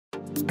Hi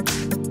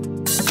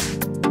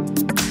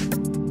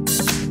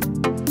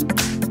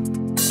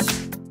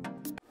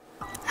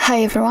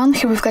everyone,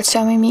 here we've got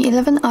Xiaomi Mi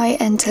 11i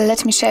and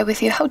let me share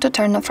with you how to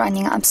turn off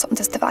running apps on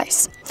this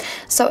device.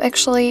 So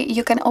actually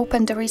you can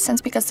open the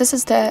recents, because this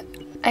is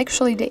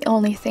actually the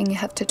only thing you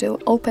have to do.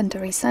 Open the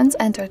recents,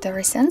 enter the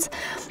recents,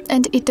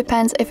 and it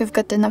depends if you've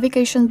got the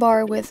navigation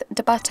bar with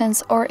the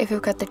buttons or if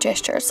you've got the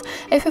gestures.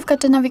 If you've got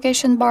the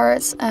navigation bar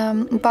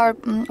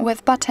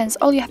with buttons,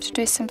 all you have to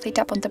do is simply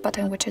tap on the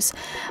button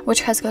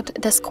which has got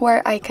the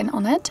square icon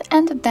on it,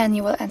 and then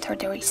you will enter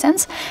the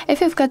recents.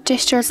 If you've got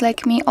gestures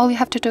like me, all you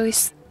have to do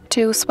is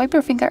to swipe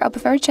your finger up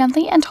very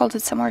gently and hold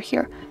it somewhere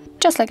here,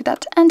 just like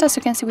that. And as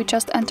you can see, we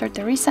just entered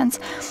the recents.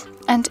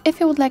 And if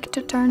you would like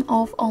to turn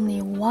off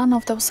only one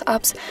of those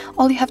apps,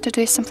 all you have to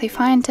do is simply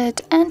find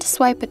it and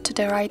swipe it to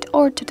the right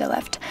or to the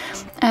left,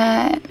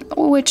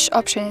 which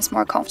option is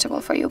more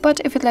comfortable for you. But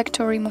if you'd like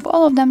to remove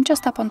all of them,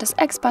 just tap on this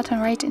X button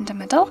right in the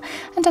middle.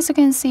 And as you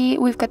can see,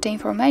 we've got the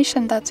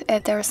information that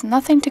there is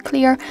nothing to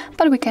clear,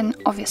 but we can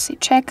obviously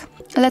check.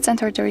 Let's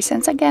enter the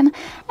recents again,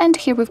 and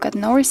here we've got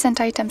no recent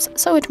items,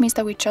 so it means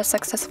that we just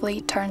successfully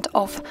turned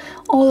off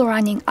all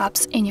running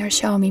apps in your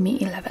Xiaomi Mi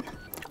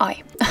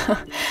 11i.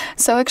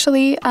 So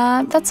actually,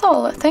 that's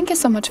all. Thank you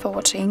so much for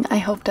watching. I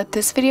hope that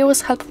this video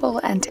was helpful,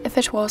 and if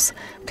it was,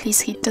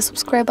 please hit the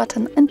subscribe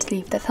button and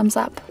leave the thumbs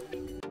up.